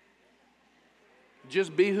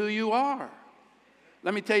 Just be who you are.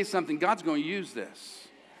 Let me tell you something. God's going to use this.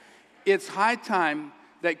 It's high time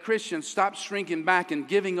that Christians stop shrinking back and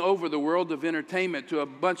giving over the world of entertainment to a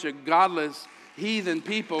bunch of godless, heathen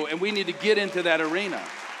people, and we need to get into that arena.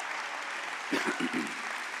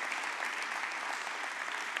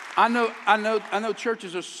 I know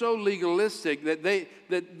churches are so legalistic that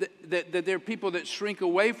that there are people that shrink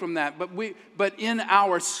away from that. But in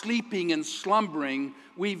our sleeping and slumbering,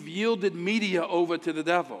 we've yielded media over to the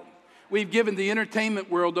devil. We've given the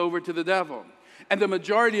entertainment world over to the devil. And the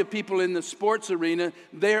majority of people in the sports arena,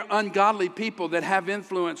 they're ungodly people that have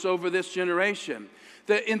influence over this generation.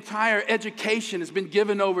 The entire education has been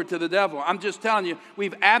given over to the devil. I'm just telling you,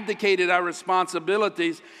 we've abdicated our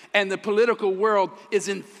responsibilities, and the political world is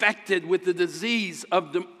infected with the disease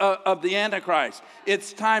of the Antichrist.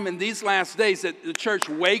 It's time in these last days that the church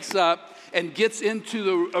wakes up and gets into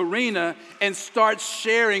the arena and starts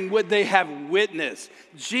sharing what they have witnessed.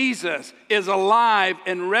 Jesus is alive,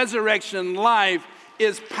 and resurrection life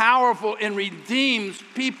is powerful and redeems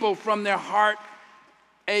people from their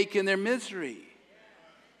heartache and their misery.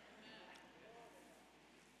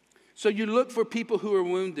 So you look for people who are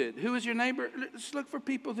wounded. Who is your neighbor? Let's look for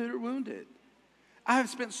people that are wounded. I have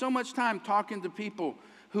spent so much time talking to people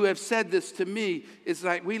who have said this to me. It's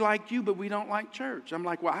like, we like you, but we don't like church. I'm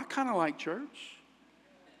like, well, I kind of like church.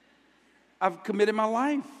 I've committed my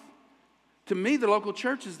life. To me, the local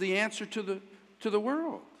church is the answer to the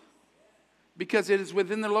world. Because it is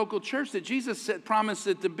within the local church that Jesus promised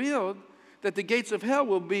it to build, that the gates of hell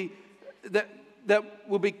will be, that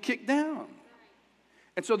will be kicked down.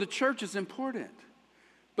 And so the church is important.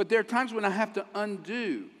 But there are times when I have to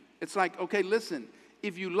undo. It's like, okay, listen,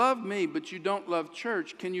 if you love me but you don't love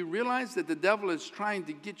church, can you realize that the devil is trying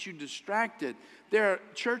to get you distracted?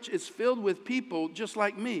 Church is filled with people just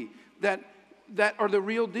like me that are the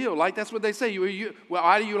real deal. Like, that's what they say. Well,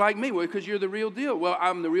 why do you like me? Well, because you're the real deal. Well,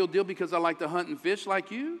 I'm the real deal because I like to hunt and fish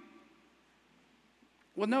like you?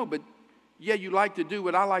 Well, no, but yeah, you like to do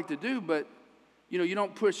what I like to do, but you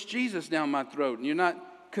don't push Jesus down my throat, and you're not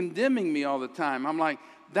condemning me all the time. I'm like,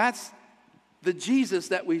 that's the Jesus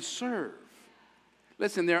that we serve.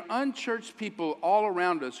 Listen, there are unchurched people all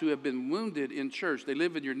around us who have been wounded in church. They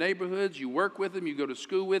live in your neighborhoods, you work with them, you go to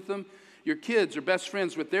school with them. Your kids are best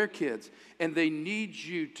friends with their kids, and they need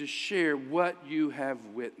you to share what you have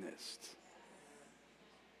witnessed.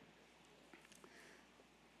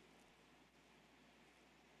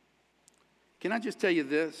 Can I just tell you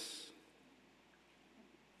this?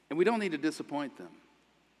 And we don't need to disappoint them.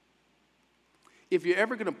 If you're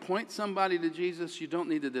ever going to point somebody to Jesus, you don't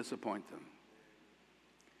need to disappoint them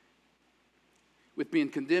with being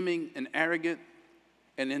condemning and arrogant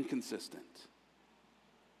and inconsistent.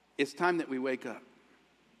 It's time that we wake up.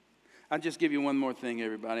 I'll just give you one more thing,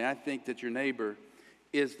 everybody. I think that your neighbor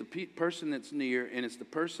is the person that's near, and it's the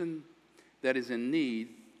person that is in need,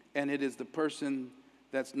 and it is the person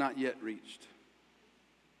that's not yet reached.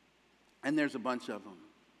 And there's a bunch of them.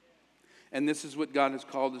 And this is what God has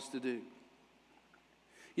called us to do.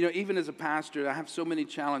 You know, even as a pastor, I have so many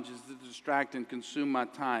challenges that distract and consume my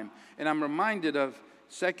time. And I'm reminded of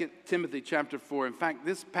 2 Timothy chapter 4. In fact,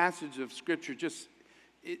 this passage of Scripture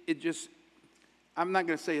I'm not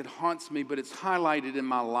going to say it haunts me, but it's highlighted in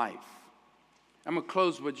my life. I'm going to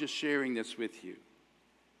close by just sharing this with you.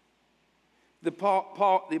 The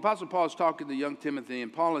Apostle Paul is talking to young Timothy,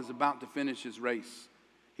 and Paul is about to finish his race.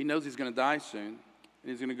 He knows he's going to die soon, and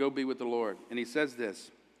he's going to go be with the Lord. And he says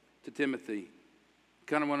this to Timothy,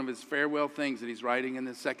 kind of one of his farewell things that he's writing in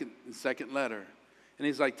the second letter. And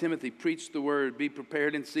he's like, Timothy, preach the word, be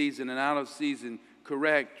prepared in season and out of season,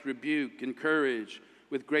 correct, rebuke, encourage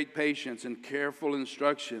with great patience and careful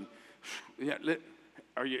instruction.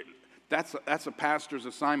 That's a pastor's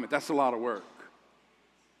assignment. That's a lot of work.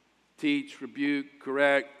 Teach, rebuke,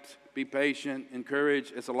 correct, be patient,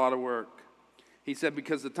 encourage. It's a lot of work. He said,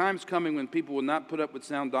 because the time's coming when people will not put up with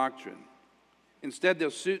sound doctrine. Instead, to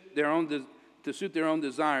suit their own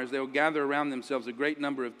desires, they will gather around themselves a great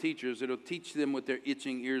number of teachers that will teach them what their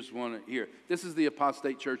itching ears want to hear. This is the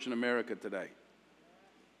apostate church in America today.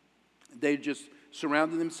 They just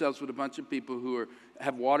surrounded themselves with a bunch of people who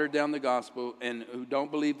have watered down the gospel and who don't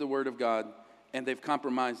believe the word of God, and they've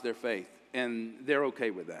compromised their faith, and they're okay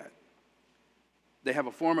with that. They have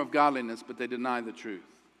a form of godliness, but they deny the truth.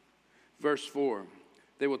 Verse 4,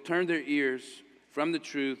 they will turn their ears from the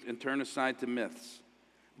truth and turn aside to myths.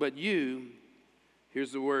 But you,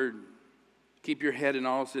 here's the word, keep your head in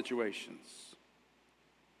all situations.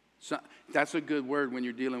 So, that's a good word when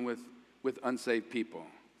you're dealing with unsaved people.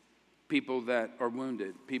 People that are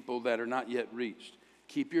wounded, people that are not yet reached.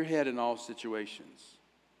 Keep your head in all situations.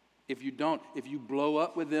 If you blow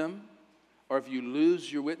up with them, or if you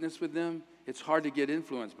lose your witness with them, it's hard to get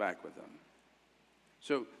influence back with them.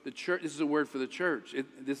 So the church, this is a word for the church.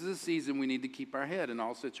 This is a season we need to keep our head in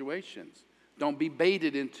all situations. Don't be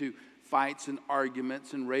baited into fights and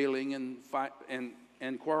arguments and railing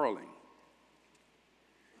and quarreling.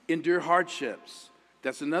 Endure hardships.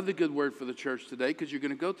 That's another good word for the church today because you're going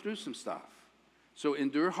to go through some stuff. So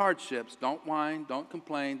endure hardships. Don't whine. Don't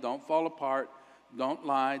complain. Don't fall apart. Don't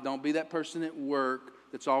lie. Don't be that person at work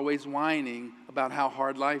that's always whining about how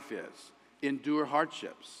hard life is. Endure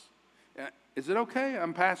hardships. Is it okay?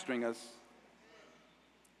 I'm pastoring us.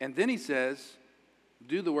 And then he says,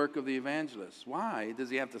 do the work of the evangelist. Why does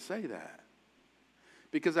he have to say that?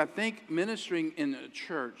 Because I think ministering in a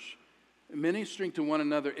church, ministering to one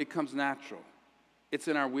another, it comes natural. It's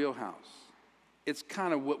in our wheelhouse. It's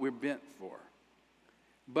kind of what we're bent for.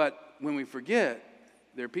 But when we forget,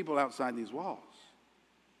 there are people outside these walls.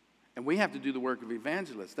 And we have to do the work of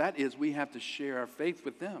evangelists. That is, we have to share our faith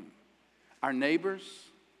with them, our neighbors,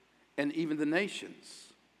 and even the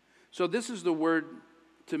nations. So this is the word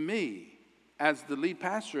to me as the lead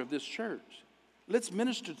pastor of this church. Let's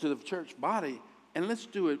minister to the church body, and let's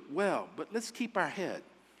do it well. But let's keep our head.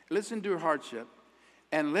 Let's endure hardship,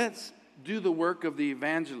 and let's do the work of the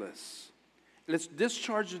evangelists. Let's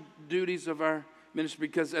discharge the duties of our ministry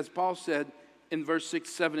because, as Paul said in verse 6,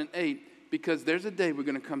 7, and 8, because there's a day we're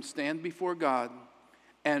going to come stand before God,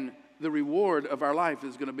 and the reward of our life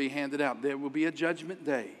is going to be handed out. There will be a judgment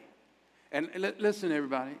day. And listen,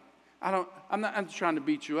 everybody, I'm not trying to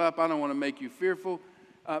beat you up. I don't want to make you fearful,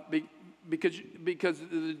 but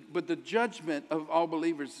the judgment of all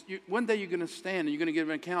believers, one day you're going to stand and you're going to give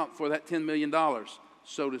an account for that $10 million,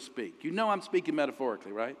 so to speak. You know I'm speaking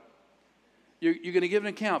metaphorically, right? You're going to give an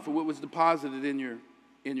account for what was deposited in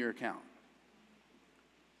your account.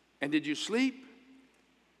 And did you sleep,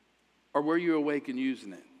 or were you awake and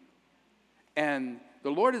using it? And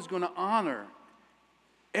the Lord is going to honor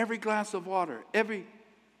every glass of water, every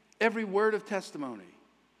word of testimony,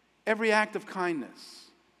 every act of kindness.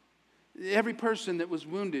 Every person that was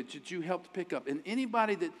wounded that you helped pick up. And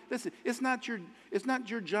anybody that, listen, it's not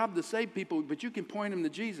your job to save people, but you can point them to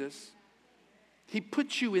Jesus. He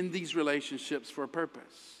puts you in these relationships for a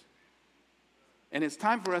purpose. And it's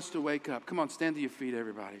time for us to wake up. Come on, stand to your feet,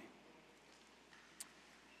 everybody.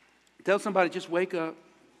 Tell somebody, just wake up.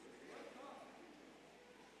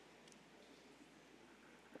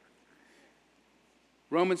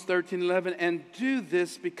 Romans 13:11, and do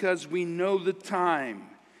this because we know the time,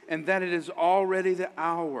 and that it is already the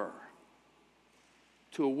hour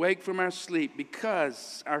to awake from our sleep,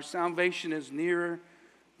 because our salvation is nearer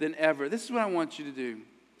than ever. This is what I want you to do.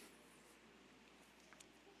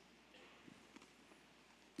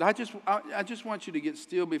 I just want you to get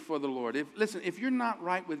still before the Lord. If you're not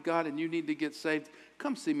right with God and you need to get saved,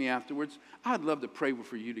 come see me afterwards. I'd love to pray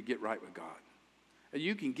for you to get right with God. And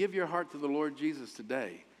you can give your heart to the Lord Jesus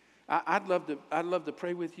today. I'd love to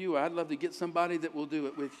pray with you. I'd love to get somebody that will do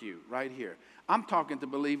it with you right here. I'm talking to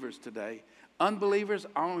believers today. Unbelievers,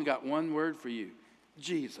 I only got one word for you: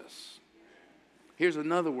 Jesus. Here's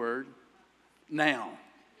another word: now.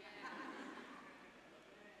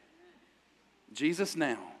 Jesus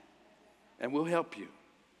now, and we'll help you.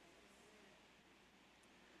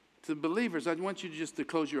 To believers, I want you just to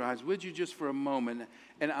close your eyes. Would you just for a moment?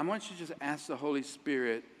 And I want you to just ask the Holy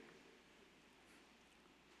Spirit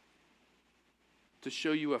to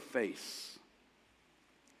show you a face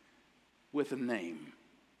with a name.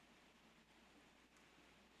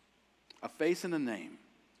 A face and a name.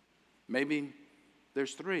 Maybe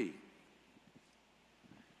there's three.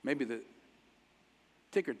 Maybe the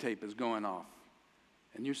ticker tape is going off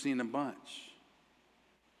and you're seeing a bunch.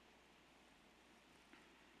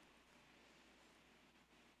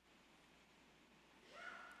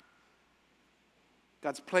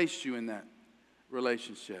 God's placed you in that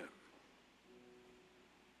relationship.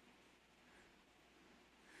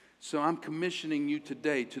 So I'm commissioning you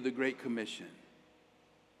today to the Great Commission.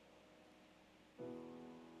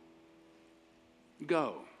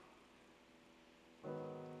 Go.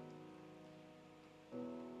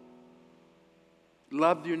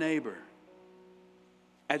 Love your neighbor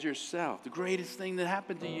as yourself. The greatest thing that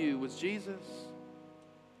happened to you was Jesus.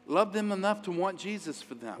 Love them enough to want Jesus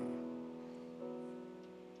for them.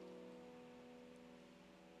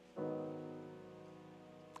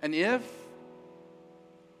 And if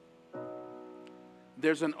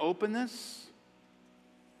there's an openness,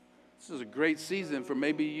 this is a great season for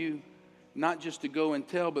maybe you not just to go and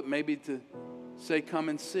tell, but maybe to say, come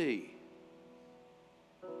and see.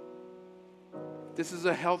 This is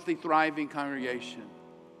a healthy, thriving congregation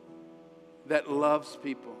that loves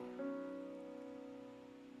people.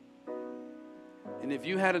 And if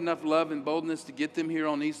you had enough love and boldness to get them here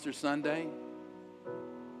on Easter Sunday,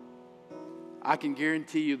 I can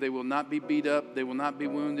guarantee you they will not be beat up, they will not be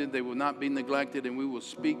wounded, they will not be neglected, and we will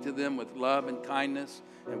speak to them with love and kindness,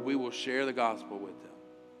 and we will share the gospel with them.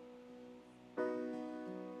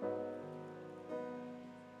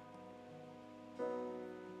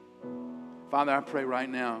 Father, I pray right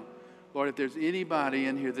now, Lord, if there's anybody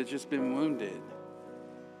in here that's just been wounded,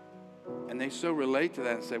 and they so relate to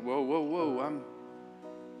that and say, whoa,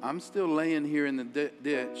 I'm still laying here in the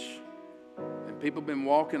ditch, and people have been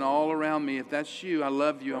walking all around me. If that's you, I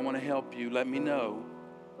love you, I want to help you. Let me know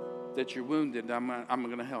that you're wounded. I'm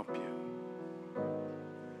going to help you.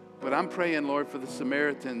 But I'm praying, Lord, for the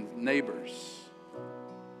Samaritan neighbors.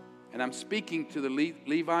 And I'm speaking to the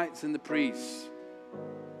Levites and the priests,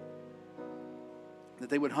 that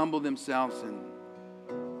they would humble themselves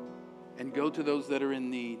and go to those that are in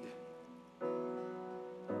need.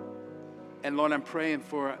 And Lord, I'm praying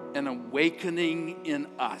for an awakening in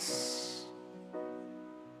us.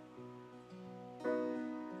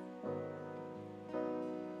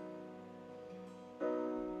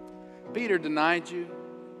 Peter denied you.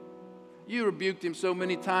 You rebuked him so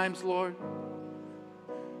many times, Lord.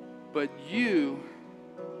 But you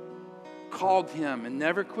called him and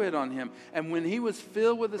never quit on him. And when he was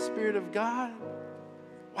filled with the Spirit of God,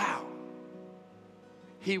 wow,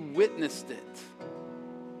 he witnessed it.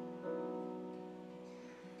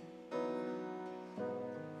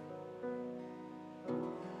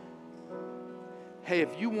 Hey,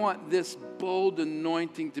 if you want this bold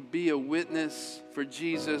anointing to be a witness for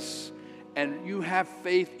Jesus, and you have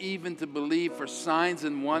faith even to believe for signs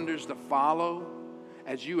and wonders to follow,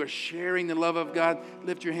 as you are sharing the love of God,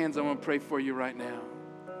 lift your hands. I want to pray for you right now.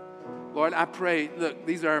 Lord, I pray, look,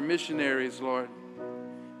 these are our missionaries, Lord.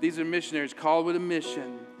 These are missionaries called with a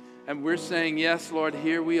mission. And we're saying, yes, Lord,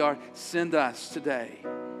 here we are. Send us today.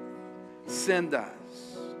 Send us.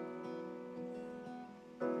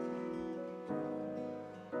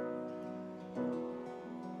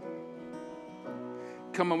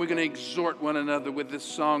 Come on, we're going to exhort one another with this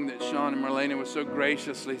song that Sean and Marlena were so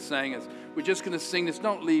graciously sang us. We're just going to sing this.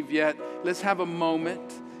 Don't leave yet. Let's have a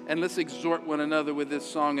moment and let's exhort one another with this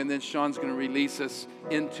song, and then Sean's going to release us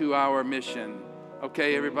into our mission.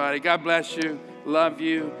 Okay, everybody. God bless you. Love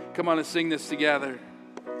you. Come on and sing this together.